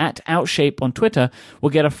DM at Outshape on Twitter will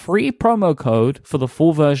get a free promo code for the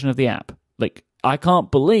full version of the app. Like, I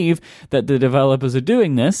can't believe that the developers are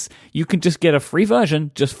doing this. You can just get a free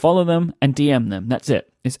version, just follow them and DM them. That's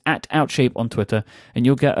it. It's at Outshape on Twitter, and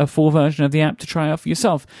you'll get a full version of the app to try out for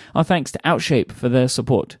yourself. Our thanks to Outshape for their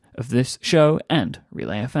support of this show and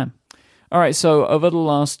Relay FM. All right, so over the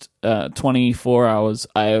last 24 hours,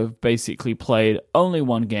 I have basically played only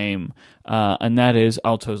one game, and that is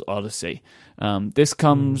Alto's Odyssey. This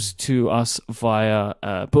comes to us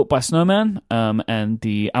via Built by Snowman and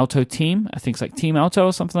the Alto team. I think it's like Team Alto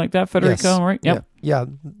or something like that, Federico, yes. Right? Yep. Yeah,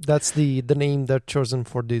 that's the name they're chosen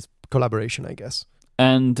for this collaboration, I guess.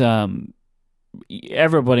 And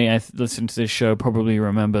everybody I listened to this show probably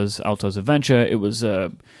remembers Alto's Adventure. It was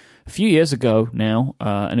a few years ago now,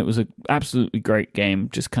 and it was an absolutely great game.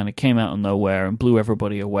 Just kind of came out of nowhere and blew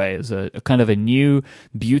everybody away as a kind of a new,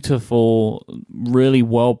 beautiful, really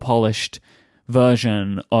well-polished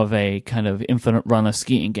version of a kind of infinite runner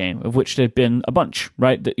skiing game, of which there'd been a bunch,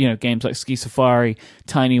 right? That, games like Ski Safari,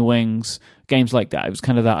 Tiny Wings, games like that. It was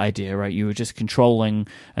kind of that idea, right? You were just controlling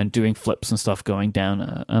and doing flips and stuff going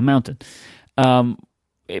down a mountain.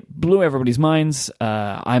 It blew everybody's minds.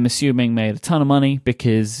 I'm assuming made a ton of money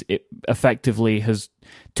because it effectively has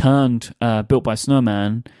turned Built by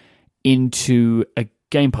Snowman into a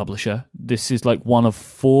game publisher. This is like one of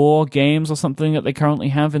 4 games or something that they currently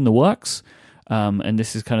have in the works. And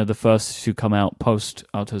this is kind of the first to come out post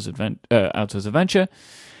Alto's Adventure.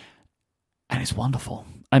 And it's wonderful.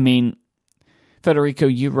 I mean, Federico,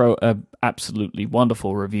 you wrote an absolutely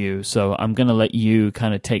wonderful review, so I'm going to let you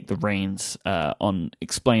kind of take the reins on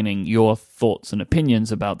explaining your thoughts and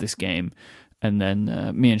opinions about this game, and then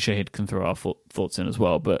me and Shahid can throw our thoughts in as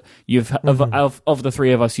well. But you've of the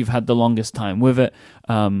 3 of us, you've had the longest time with it,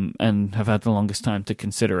 and have had the longest time to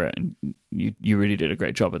consider it, and you really did a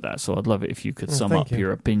great job at that. So I'd love it if you could sum up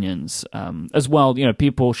your opinions as well.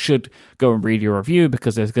 People should go and read your review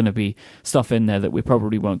because there's going to be stuff in there that we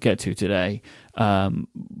probably won't get to today.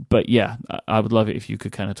 But yeah, I would love it if you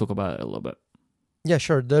could kind of talk about it a little bit. Yeah,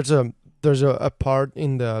 sure. There's a part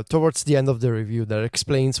towards the end of the review that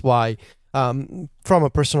explains why, from a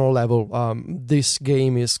personal level, this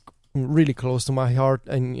game is really close to my heart,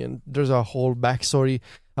 and there's a whole backstory,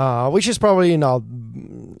 which is probably not,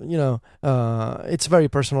 it's very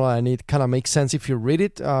personal, and it kind of makes sense if you read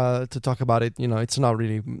it. To talk about it, it's not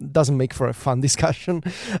really, doesn't make for a fun discussion.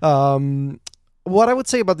 What I would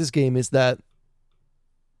say about this game is that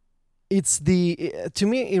to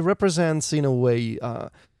me, it represents in a way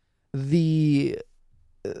the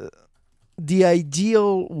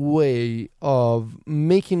ideal way of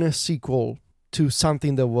making a sequel to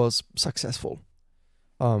something that was successful.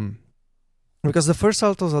 Because the first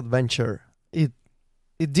Alto's Adventure, it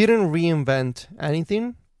didn't reinvent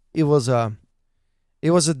anything. It was a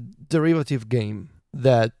derivative game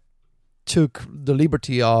that took the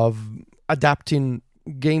liberty of adapting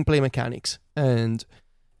gameplay mechanics and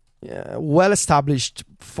well-established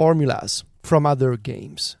formulas from other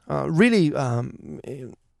games. Really,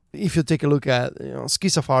 if you take a look at, Ski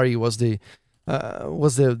Safari was the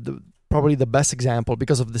probably the best example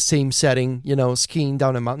because of the same setting, skiing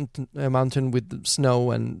down a mountain with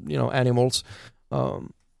snow and animals.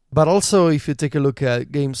 But also, if you take a look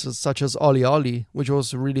at games such as Oli Oli, which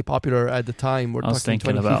was really popular at the time, I was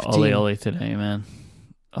thinking about Oli Oli today, man.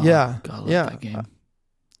 Oh, yeah, God, I love that game.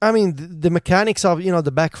 I mean, the mechanics of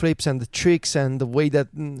the backflips and the tricks and the way that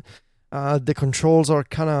the controls are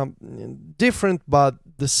kind of different, but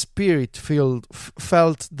the spirit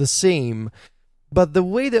felt the same. But the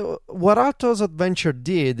way that what Alto's Adventure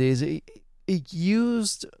did is it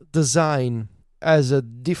used design as a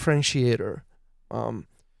differentiator.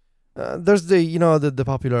 There's the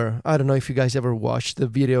popular, I don't know if you guys ever watched the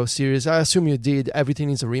video series. I assume you did. Everything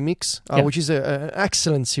is a Remix, which is an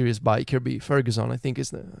excellent series by Kirby Ferguson, I think is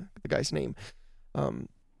the guy's name. And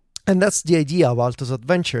that's the idea of Alto's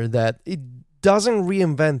Adventure, that it doesn't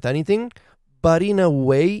reinvent anything, but in a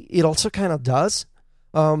way it also kind of does.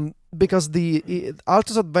 Because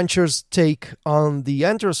Alto's Adventure's take on the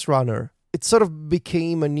Endless Runner, it sort of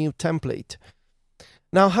became a new template.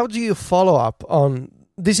 Now, how do you follow up on...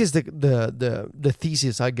 This is the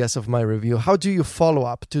thesis, I guess, of my review. How do you follow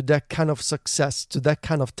up to that kind of success, to that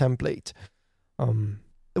kind of template,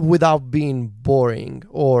 without being boring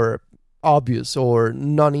or obvious or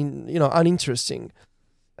uninteresting?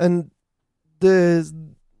 And the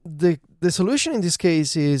solution in this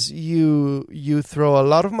case is you throw a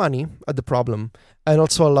lot of money at the problem and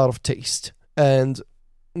also a lot of taste. And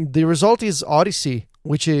the result is Odyssey,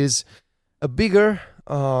 which is a bigger,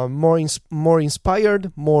 more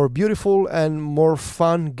inspired, more beautiful, and more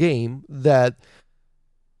fun game that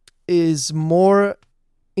is more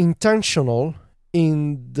intentional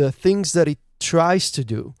in the things that it tries to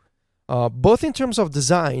do. Both in terms of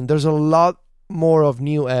design, there's a lot more of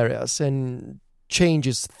new areas and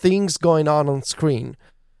changes, things going on screen.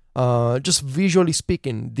 Just visually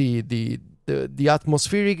speaking, the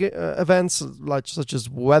atmospheric events such as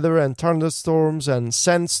weather and thunderstorms and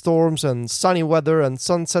sandstorms and sunny weather and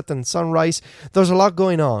sunset and sunrise, there's a lot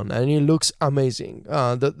going on and it looks amazing.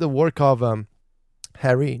 The work of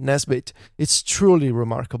Harry Nesbitt, it's truly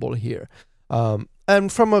remarkable here.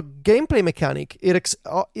 And from a gameplay mechanic,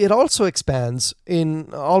 it also expands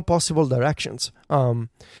in all possible directions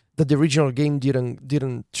that the original game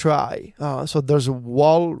didn't try. So there's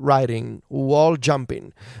wall riding, wall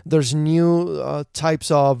jumping. There's new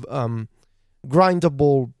types of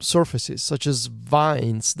grindable surfaces, such as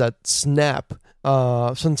vines that snap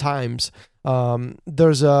sometimes.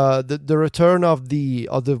 There's the return of the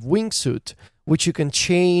wingsuit, which you can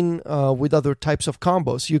chain with other types of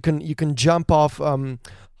combos. You can jump off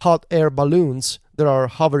hot air balloons that are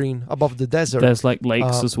hovering above the desert. There's like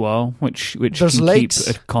lakes as well, which there's can lakes.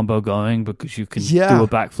 keep a combo going because you can Yeah. do a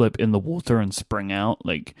backflip in the water and spring out.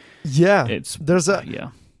 Like Yeah, it's there's a yeah.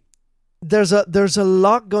 there's a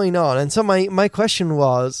lot going on, and so my question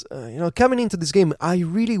was, coming into this game, I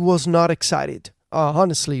really was not excited.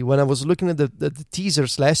 Honestly, when I was looking at the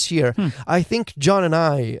teasers last year, I think John and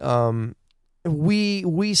I,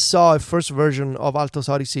 we saw a first version of Altos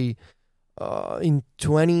Odyssey in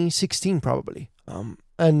 2016 probably,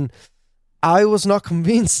 and I was not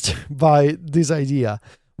convinced by this idea.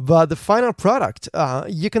 But the final product,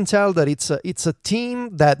 you can tell that it's a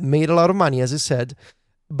team that made a lot of money, as I said,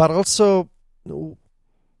 but also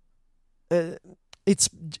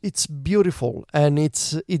it's beautiful, and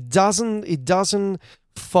it doesn't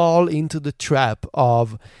fall into the trap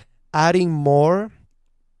of adding more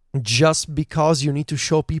just because you need to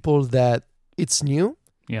show people that it's new.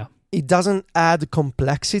 Yeah. It doesn't add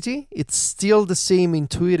complexity. It's still the same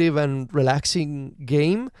intuitive and relaxing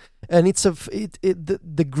game, and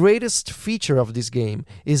the greatest feature of this game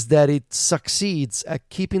is that it succeeds at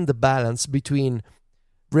keeping the balance between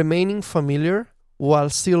remaining familiar while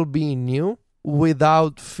still being new,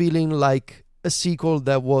 without feeling like a sequel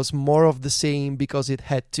that was more of the same because it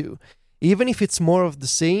had to. Even if it's more of the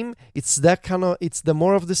same, it's the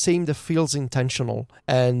more of the same that feels intentional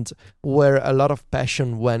and where a lot of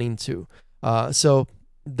passion went into. So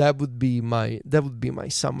that would be my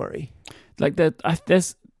summary. Like that,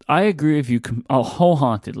 I agree with you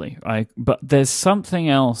wholeheartedly. But there's something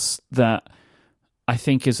else that I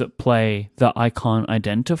think is at play that I can't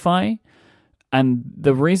identify. And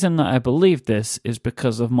the reason that I believe this is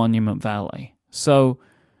because of Monument Valley. So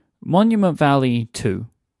Monument Valley 2,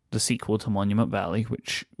 the sequel to Monument Valley,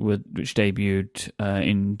 which debuted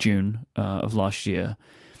in June of last year,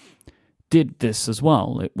 did this as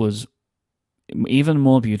well. It was even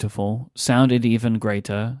more beautiful, sounded even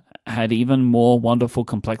greater, had even more wonderful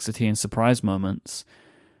complexity and surprise moments.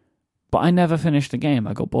 But I never finished the game.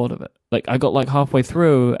 I got bored of it. Like, I got like halfway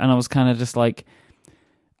through and I was kind of just like,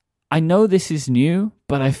 I know this is new,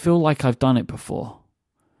 but I feel like I've done it before.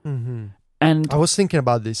 Mm-hmm. And I was thinking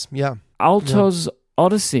about this. Yeah. Altos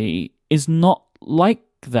Odyssey is not like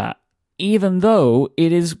that, even though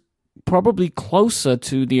it is probably closer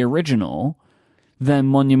to the original than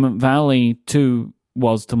Monument Valley 2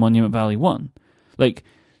 was to Monument Valley 1. Like,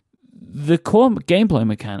 the core gameplay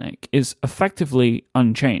mechanic is effectively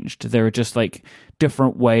unchanged. There are just like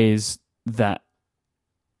different ways that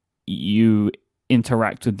you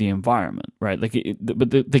interact with the environment, right? Like, but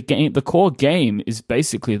the core game is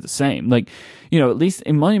basically the same. Like, at least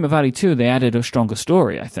in Monument Valley 2, they added a stronger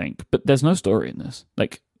story, I think, but there's no story in this.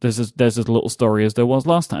 Like, there's as little story as there was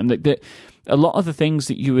last time. Like, a lot of the things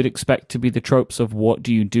that you would expect to be the tropes of what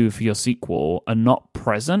do you do for your sequel are not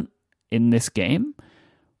present in this game,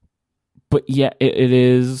 but yet it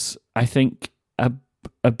is, I think,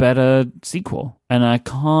 a better sequel, and I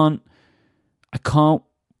can't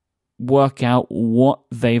work out what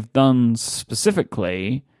they've done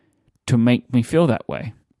specifically to make me feel that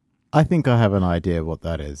way. I think I have an idea what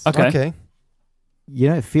that is. Okay.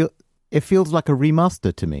 It feels like a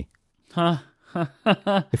remaster to me.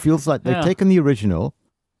 It feels like they've taken the original,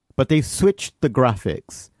 but they've switched the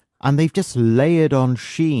graphics and they've just layered on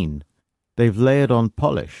sheen. They've layered on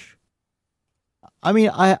polish. I mean,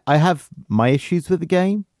 I have my issues with the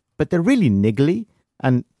game, but they're really niggly,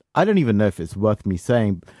 and I don't even know if it's worth me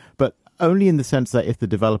saying, but only in the sense that if the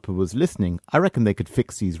developer was listening, I reckon they could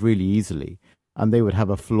fix these really easily and they would have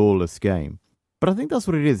a flawless game. But I think that's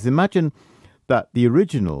what it is. Imagine that the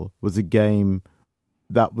original was a game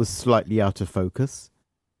that was slightly out of focus.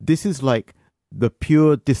 This is like the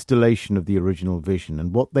pure distillation of the original vision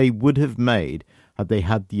and what they would have made had they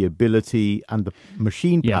had the ability and the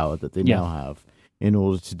machine power that they now have in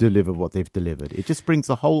order to deliver what they've delivered. It just brings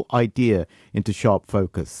the whole idea into sharp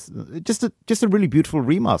focus. Just a really beautiful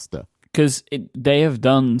remaster. Because they have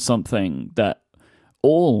done something that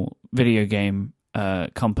all video game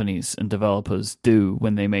companies and developers do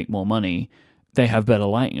when they make more money. They have better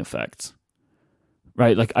lighting effects.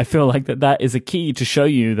 Right? Like, I feel like that is a key to show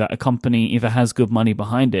you that a company either has good money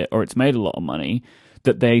behind it or it's made a lot of money,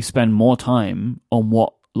 that they spend more time on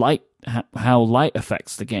how light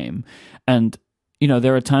affects the game. And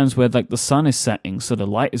there are times where like the sun is setting, so the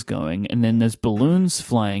light is going, and then there's balloons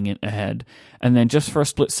flying in ahead, and then just for a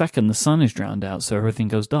split second, the sun is drowned out, so everything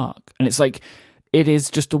goes dark. And it's like, it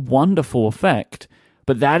is just a wonderful effect,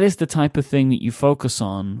 but that is the type of thing that you focus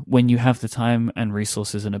on when you have the time and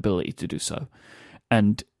resources and ability to do so.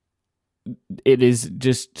 And it is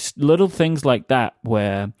just little things like that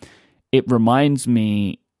where it reminds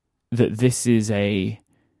me that this is a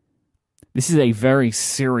very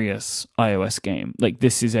serious iOS game. Like,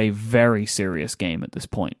 this is a very serious game at this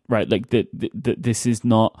point, right? Like, this is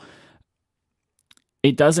not...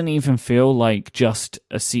 It doesn't even feel like just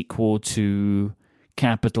a sequel to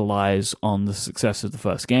capitalize on the success of the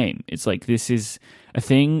first game. It's like, this is a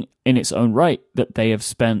thing in its own right that they have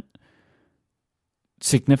spent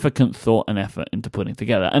significant thought and effort into putting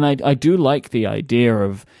together. And I do like the idea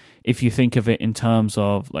of, if you think of it in terms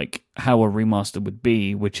of like how a remaster would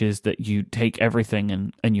be, which is that you take everything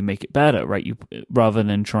and you make it better, right? You, rather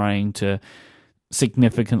than trying to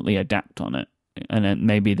significantly adapt on it. And then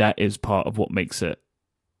maybe that is part of what makes it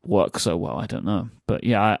work so well. I don't know. But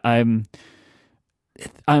yeah, I'm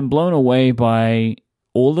blown away by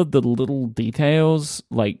all of the little details.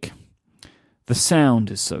 Like, the sound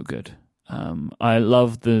is so good. I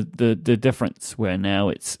love the difference where now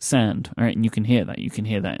it's sand, all right, and you can hear that. You can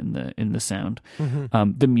hear that in the sound.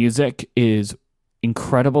 Mm-hmm. The music is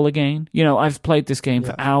incredible again. You know, I've played this game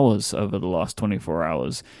for hours over the last 24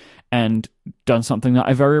 hours and done something that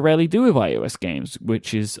I very rarely do with iOS games,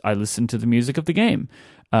 which is I listen to the music of the game.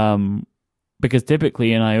 Because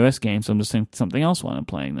typically in iOS games, I'm listening to something else while I'm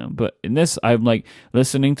playing them. But in this, I'm like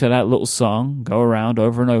listening to that little song go around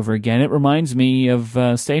over and over again. It reminds me of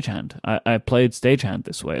Stagehand. I played Stagehand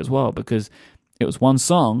this way as well, because it was one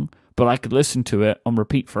song, but I could listen to it on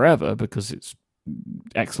repeat forever because it's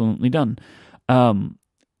excellently done. The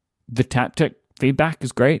taptic feedback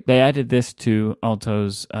is great. They added this to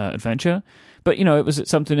Alto's Adventure, but you know, it was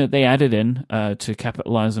something that they added in to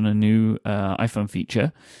capitalize on a new iPhone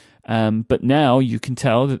feature. But now you can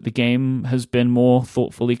tell that the game has been more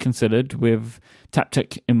thoughtfully considered with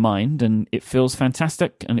taptic in mind, and it feels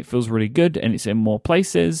fantastic, and it feels really good, and it's in more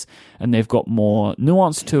places, and they've got more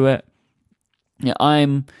nuance to it. Yeah,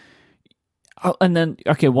 and then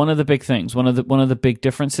one of the big things, one of the big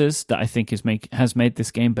differences that I think has made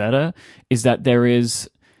this game better is that there is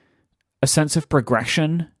a sense of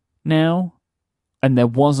progression now, and there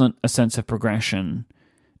wasn't a sense of progression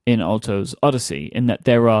in Alto's Odyssey, in that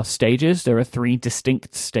there are 3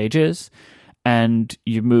 distinct stages, and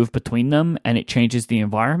you move between them, and it changes the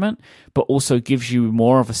environment, but also gives you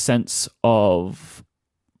more of a sense of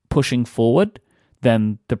pushing forward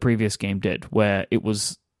than the previous game did, where it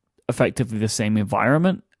was effectively the same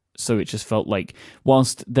environment. So it just felt like,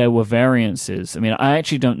 whilst there were variances, I mean, I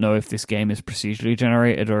actually don't know if this game is procedurally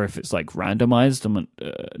generated or if it's like randomized.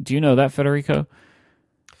 Do you know that, Federico?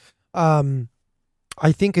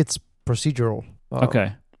 I think it's procedural.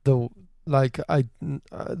 Okay.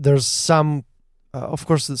 There's some, of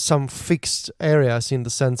course, some fixed areas in the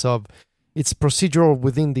sense of it's procedural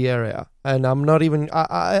within the area, and I'm not even.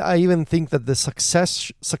 I even think that the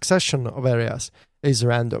succession of areas is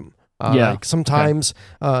random. Like sometimes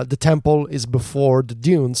the temple is before the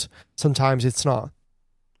dunes, sometimes it's not.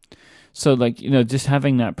 So, like, you know, just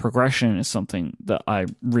having that progression is something that I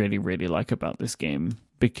really, really like about this game,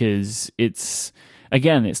 because it's,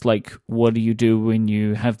 again, it's like, what do you do when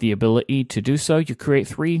you have the ability to do so? You create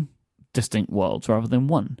 3 distinct worlds rather than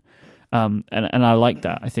 1. And I like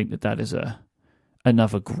that. I think that is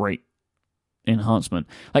another great enhancement.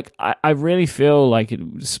 Like, I really feel like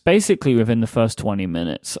it was basically within the first 20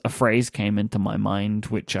 minutes, a phrase came into my mind,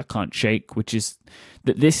 which I can't shake, which is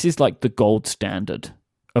that this is like the gold standard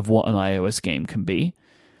of what an iOS game can be,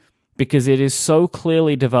 because it is so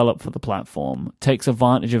clearly developed for the platform, takes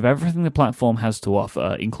advantage of everything the platform has to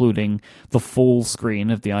offer, including the full screen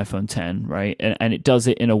of the iPhone X, right? And it does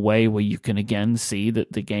it in a way where you can again see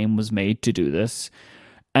that the game was made to do this.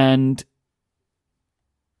 And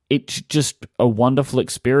it's just a wonderful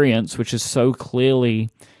experience, which is so clearly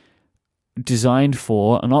designed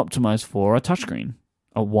for and optimized for a touchscreen,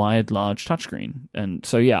 a wide, large touchscreen. And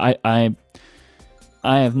so, yeah,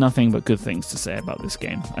 I have nothing but good things to say about this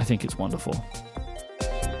game. I think it's wonderful.